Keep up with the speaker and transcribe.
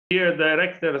Dear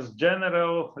Directors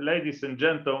General, ladies and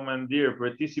gentlemen, dear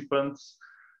participants,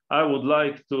 I would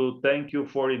like to thank you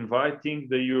for inviting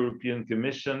the European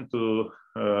Commission to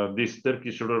this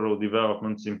Turkish Rural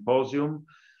Development Symposium.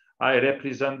 I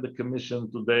represent the Commission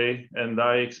today and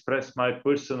I express my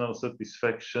personal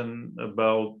satisfaction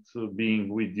about being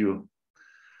with you.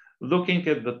 Looking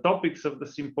at the topics of the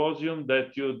symposium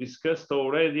that you discussed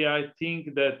already, I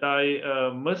think that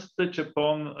I must touch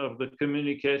upon of the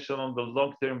communication on the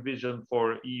long-term vision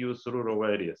for EU's rural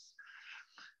areas.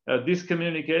 This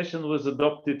communication was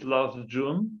adopted last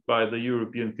June by the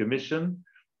European Commission.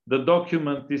 The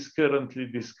document is currently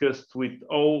discussed with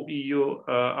all EU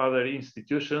other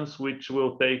institutions, which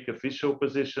will take official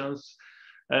positions.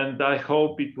 And I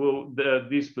hope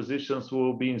these positions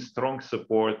will be in strong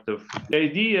support of. The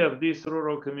idea of this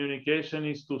rural communication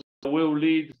is will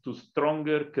lead to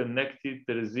stronger, connected,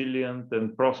 resilient,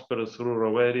 and prosperous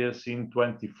rural areas in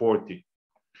 2040.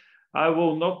 I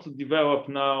will not develop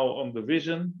now on the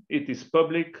vision. It is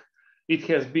public. It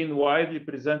has been widely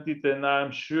presented, and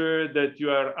I'm sure that you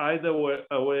are either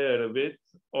aware of it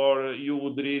or you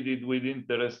would read it with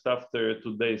interest after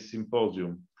today's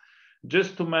symposium.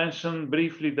 Just to mention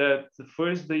briefly that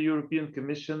first, the European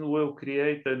Commission will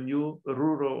create a new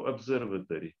rural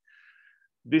observatory.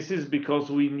 This is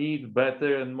because we need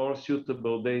better and more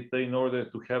suitable data in order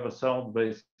to have a sound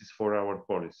basis for our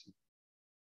policy.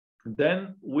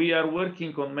 Then we are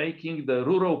working on making the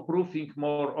rural proofing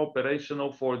more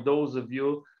operational for those of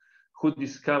you who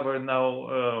discover now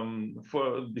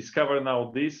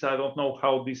this. I don't know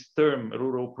how this term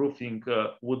rural proofing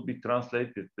would be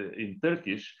translated in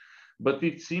Turkish, but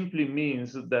it simply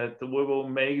means that we will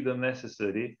make the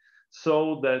necessary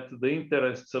so that the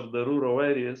interests of the rural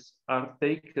areas are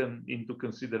taken into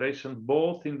consideration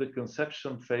both in the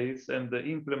conception phase and the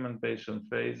implementation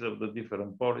phase of the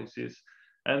different policies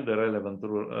and the relevant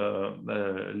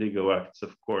legal acts,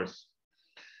 of course.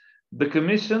 The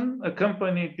Commission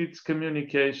accompanied its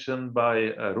communication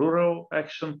by a rural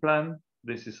action plan.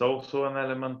 This is also an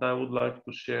element I would like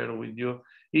to share with you.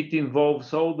 It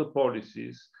involves all the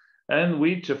policies, and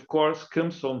which, of course,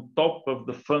 comes on top of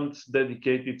the funds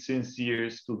dedicated since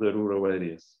years to the rural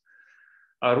areas.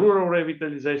 A rural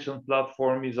revitalization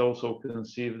platform is also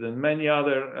conceived, and many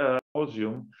other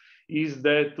symposium is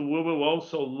that we will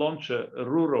also launch a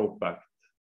rural pact,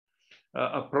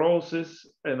 a process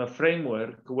and a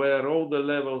framework where all the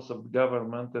levels of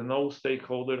government and all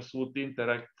stakeholders would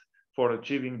interact for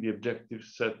achieving the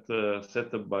objectives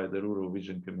set up by the Rural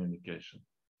Vision communication.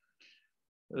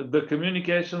 The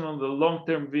communication on the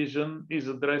long-term vision is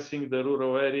addressing the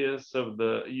rural areas of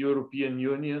the European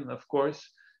Union, of course,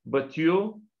 but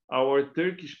you, our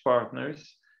Turkish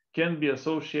partners, can be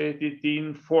associated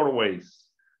in 4 ways.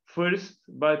 First,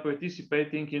 by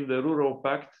participating in the Rural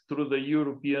Pact through the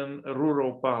European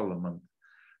Rural Parliament.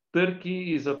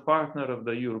 Turkey is a partner of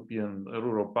the European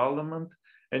Rural Parliament,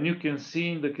 and you can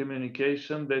see in the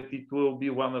communication that it will be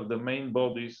one of the main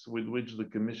bodies with which the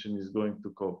Commission is going to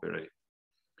cooperate.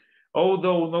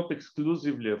 Although not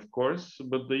exclusively, of course,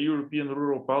 but the European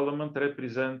Rural Parliament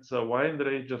represents a wide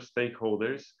range of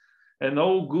stakeholders, and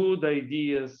all good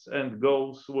ideas and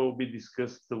goals will be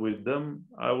discussed with them.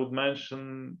 I would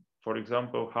mention, for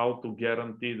example, how to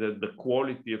guarantee that the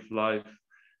quality of life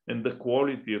and the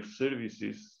quality of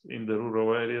services in the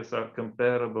rural areas are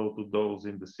comparable to those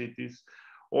in the cities,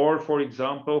 or, for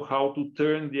example, how to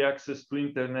turn the access to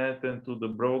internet and to the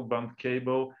broadband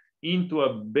cable into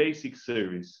a basic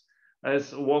service,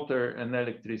 as water and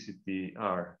electricity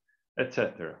are,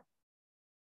 etc.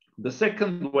 The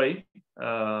second way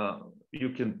you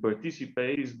can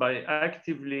participate is by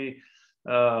actively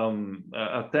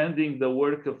attending the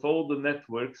work of all the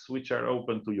networks which are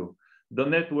open to you. The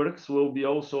networks will be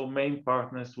also main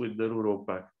partners with the Rural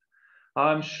Pact.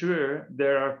 I'm sure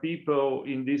there are people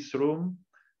in this room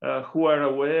who are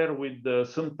aware with the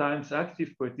sometimes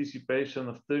active participation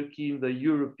of Turkey in the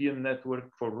European Network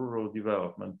for Rural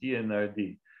Development,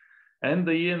 ENRD. And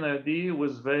the ENRD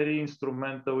was very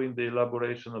instrumental in the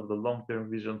elaboration of the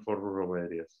long-term vision for rural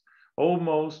areas.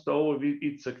 Almost all of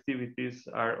its activities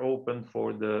are open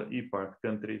for the EPART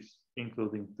countries,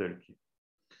 including Turkey.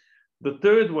 The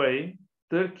third way,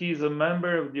 Turkey is a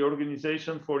member of the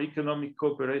Organization for Economic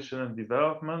Cooperation and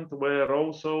Development, where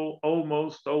also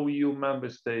almost all EU member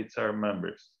states are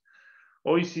members.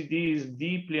 OECD is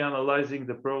deeply analyzing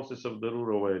the process of the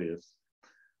rural areas.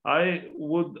 I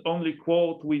would only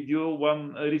quote with you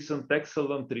one recent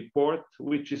excellent report,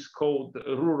 which is called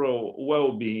Rural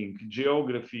Wellbeing,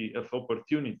 Geography of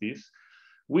Opportunities,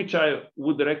 which I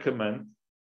would recommend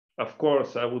Of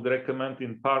course, I would recommend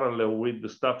in parallel with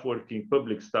the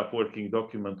public staff working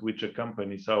document, which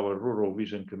accompanies our rural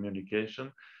vision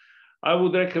communication, I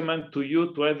would recommend to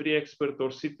you, to every expert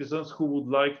or citizens who would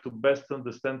like to best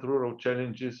understand rural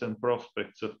challenges and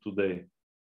prospects of today.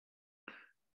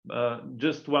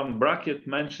 Just one bracket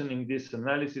mentioning this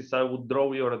analysis, I would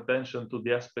draw your attention to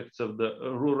the aspects of the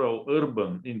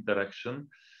rural-urban interaction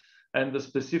and the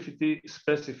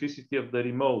specificity of the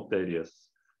remote areas.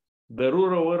 The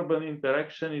rural-urban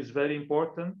interaction is very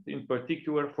important, in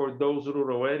particular for those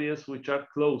rural areas which are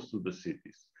close to the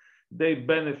cities. They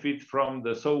benefit from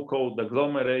the so-called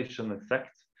agglomeration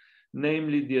effect,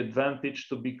 namely the advantage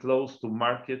to be close to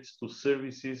markets, to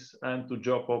services, and to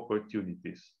job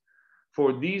opportunities.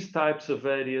 For these types of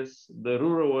areas, the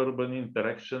rural-urban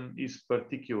interaction is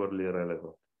particularly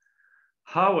relevant.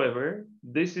 However,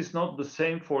 this is not the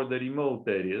same for the remote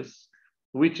areas,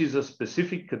 which is a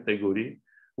specific category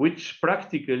which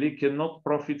practically cannot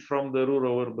profit from the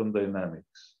rural-urban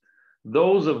dynamics.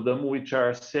 Those of them which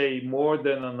are, say, more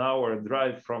than an hour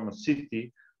drive from a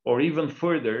city or even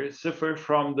further suffer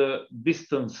from the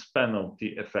distance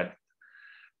penalty effect.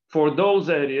 For those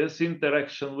areas,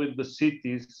 interaction with the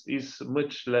cities is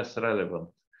much less relevant.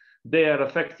 They are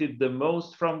affected the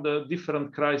most from the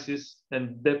different crises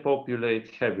and depopulate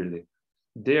heavily.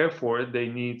 Therefore, they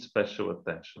need special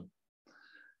attention.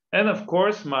 And of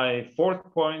course, my fourth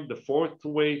point, the fourth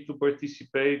way to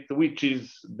participate, which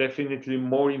is definitely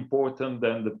more important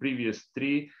than the previous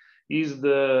three, is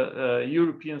the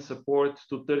European support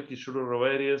to Turkish rural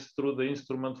areas through the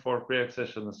Instrument for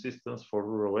Pre-Accession Assistance for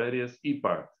Rural Areas,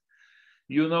 IPART.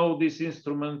 You know, this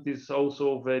instrument is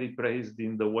also very praised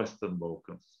in the Western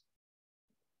Balkans.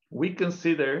 We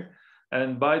consider,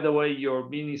 and by the way, your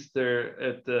minister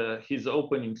at his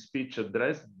opening speech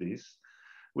addressed this,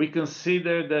 we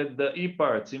consider that the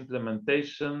IPART's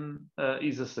implementation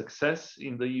is a success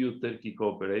in the EU-Turkey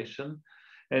cooperation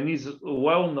and is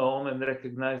well known and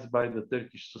recognized by the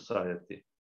Turkish society.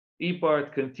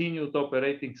 IPART continued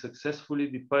operating successfully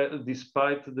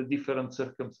despite the different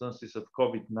circumstances of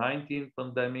COVID-19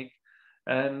 pandemic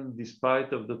and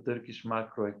despite of the Turkish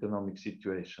macroeconomic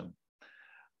situation.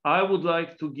 I would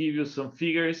like to give you some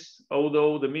figures,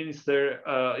 although the minister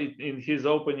in his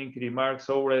opening remarks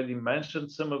already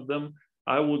mentioned some of them.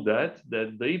 I would add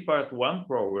that the IPART 1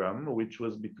 program, which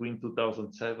was between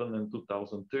 2007 and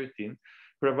 2013,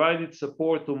 provided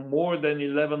support to more than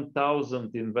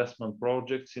 11,000 investment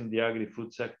projects in the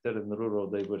agri-food sector and rural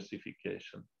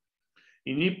diversification.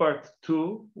 In IPART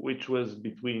 2, which was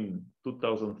between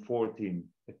 2014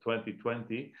 and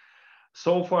 2020,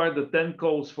 so far the 10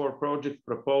 calls for project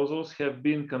proposals have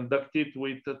been conducted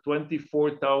with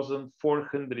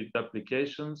 24,400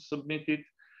 applications submitted,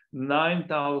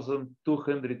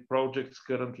 9,200 projects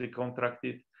currently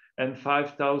contracted, and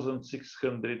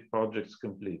 5,600 projects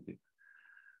completed.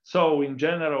 So in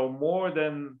general, more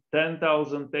than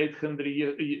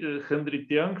 10,800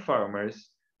 young farmers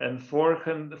and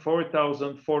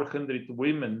 4,400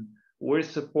 women were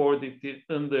supported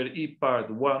under IPART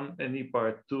 1 and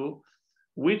IPART 2,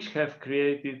 which have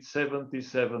created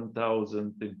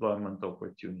 77,000 employment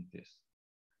opportunities.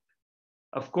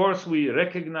 Of course, we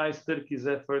recognize Turkey's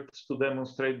efforts to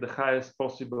demonstrate the highest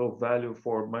possible value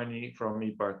for money from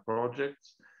IPART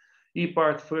projects.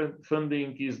 IPART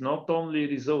funding is not only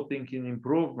resulting in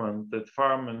improvement at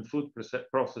farm and food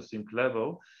processing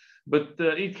level, but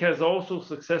it has also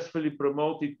successfully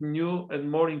promoted new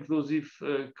and more inclusive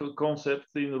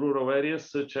concepts in rural areas,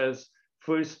 such as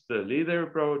first, the leader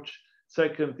approach,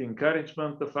 second,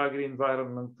 encouragement of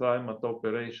agri-environment climate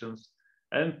operations,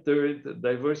 and third,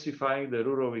 diversifying the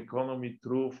rural economy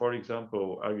through, for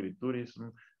example,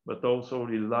 agritourism, but also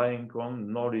relying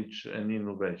on knowledge and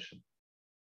innovation.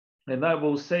 And I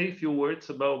will say a few words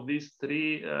about these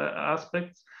three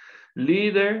aspects.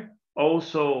 Leader,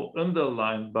 also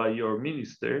underlined by your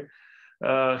minister,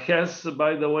 has,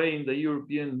 by the way, in the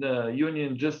European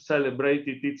Union just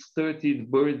celebrated its 30th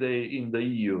birthday in the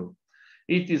EU.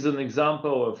 It is an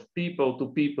example of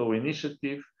people-to-people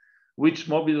initiative, which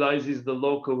mobilizes the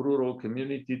local rural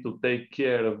community to take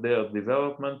care of their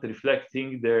development,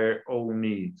 reflecting their own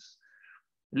needs.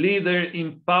 Leader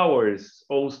empowers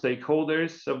all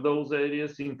stakeholders of those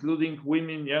areas, including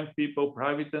women, young people,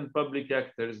 private and public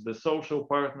actors, the social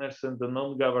partners, and the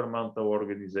non-governmental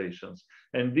organizations.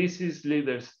 And this is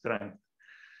Leader's strength.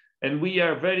 And we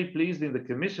are very pleased in the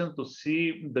Commission to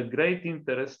see the great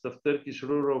interest of Turkish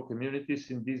rural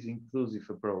communities in this inclusive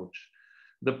approach.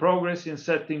 The progress in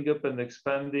setting up and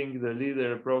expanding the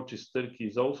Leader approach in Turkey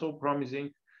is also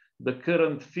promising. The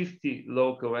current 50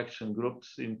 local action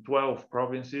groups in 12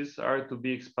 provinces are to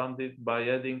be expanded by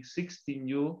adding 60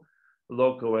 new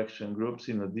local action groups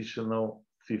in additional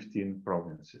 15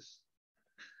 provinces.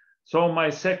 So my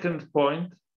second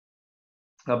point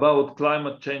about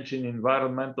climate change and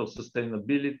environmental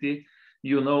sustainability,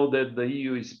 you know that the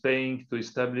EU is paying to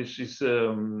establish,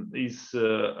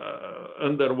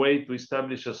 underway to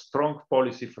establish a strong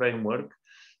policy framework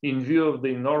in view of the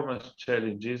enormous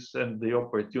challenges and the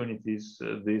opportunities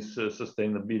these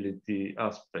sustainability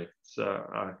aspects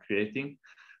are creating.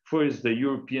 First, the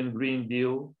European Green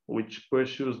Deal, which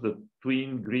pursues the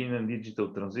twin green and digital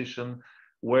transition,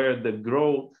 where the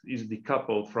growth is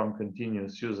decoupled from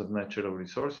continuous use of natural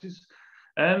resources.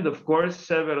 And of course,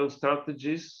 several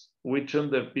strategies which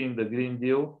underpin the Green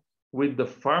Deal, with the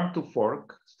farm to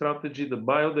fork strategy, the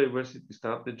biodiversity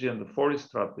strategy, and the forest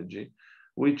strategy,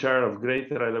 which are of great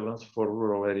relevance for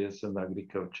rural areas and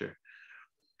agriculture.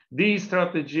 These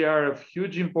strategies are of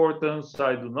huge importance.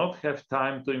 I do not have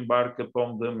time to embark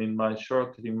upon them in my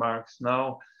short remarks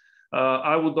now.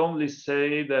 I would only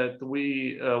say that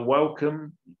we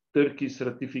welcome Turkey's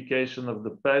ratification of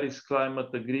the Paris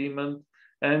Climate Agreement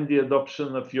and the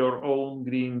adoption of your own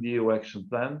Green Deal action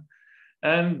plan,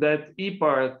 and that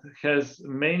EPART has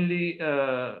mainly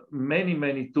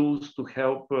many tools to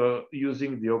help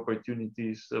using the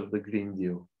opportunities of the Green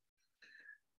Deal.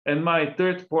 And my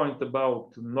third point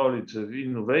about knowledge of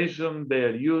innovation,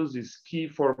 their use is key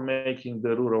for making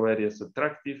the rural areas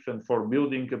attractive and for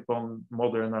building upon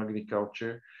modern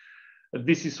agriculture.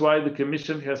 This is why the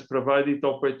Commission has provided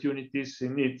opportunities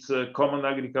in its Common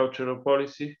Agricultural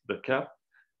Policy, the CAP,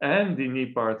 and in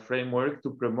EPART framework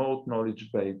to promote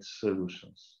knowledge-based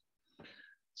solutions.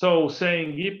 So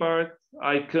saying EPART,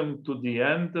 I come to the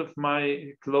end of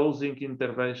my closing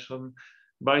intervention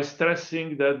by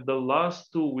stressing that the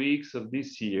last 2 weeks of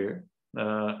this year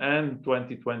and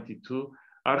 2022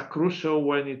 are crucial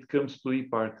when it comes to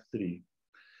EPART 3.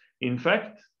 In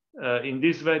fact, in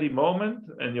this very moment,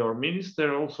 and your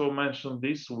minister also mentioned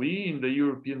this, we in the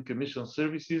European Commission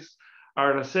services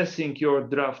are assessing your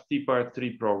draft EPART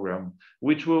 3 program,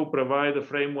 which will provide a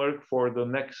framework for the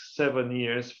next 7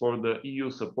 years for the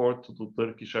EU support to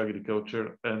Turkish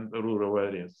agriculture and rural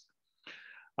areas.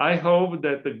 I hope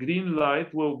that the green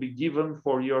light will be given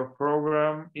for your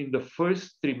program in the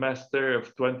first trimester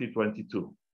of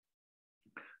 2022.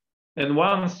 And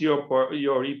once your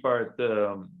EPART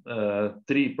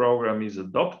 3 program is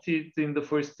adopted in the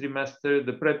first trimester,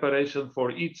 the preparation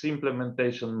for its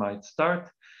implementation might start.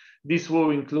 This will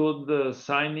include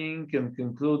signing and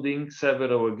concluding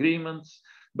several agreements,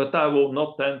 but I will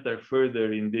not enter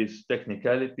further in these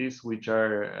technicalities which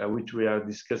we are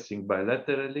discussing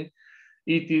bilaterally.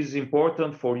 It is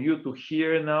important for you to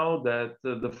hear now that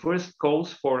the first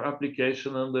calls for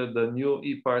application under the new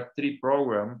EPART 3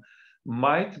 program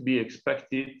might be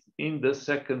expected in the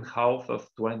second half of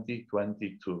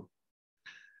 2022.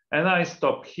 And I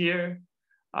stop here.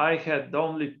 I had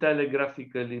only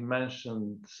telegraphically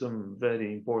mentioned some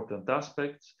very important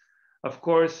aspects. Of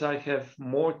course, I have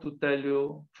more to tell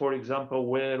you, for example,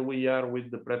 where we are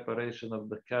with the preparation of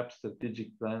the CAP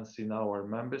strategic plans in our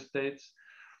member states.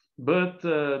 But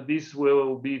this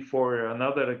will be for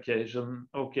another occasion.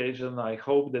 I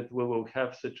hope that we will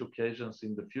have such occasions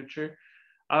in the future.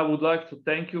 I would like to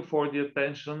thank you for the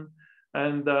attention,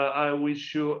 and I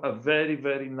wish you a very,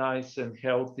 very nice and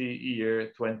healthy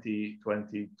year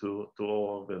 2022 to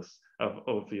all of us,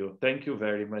 of you. Thank you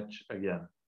very much again.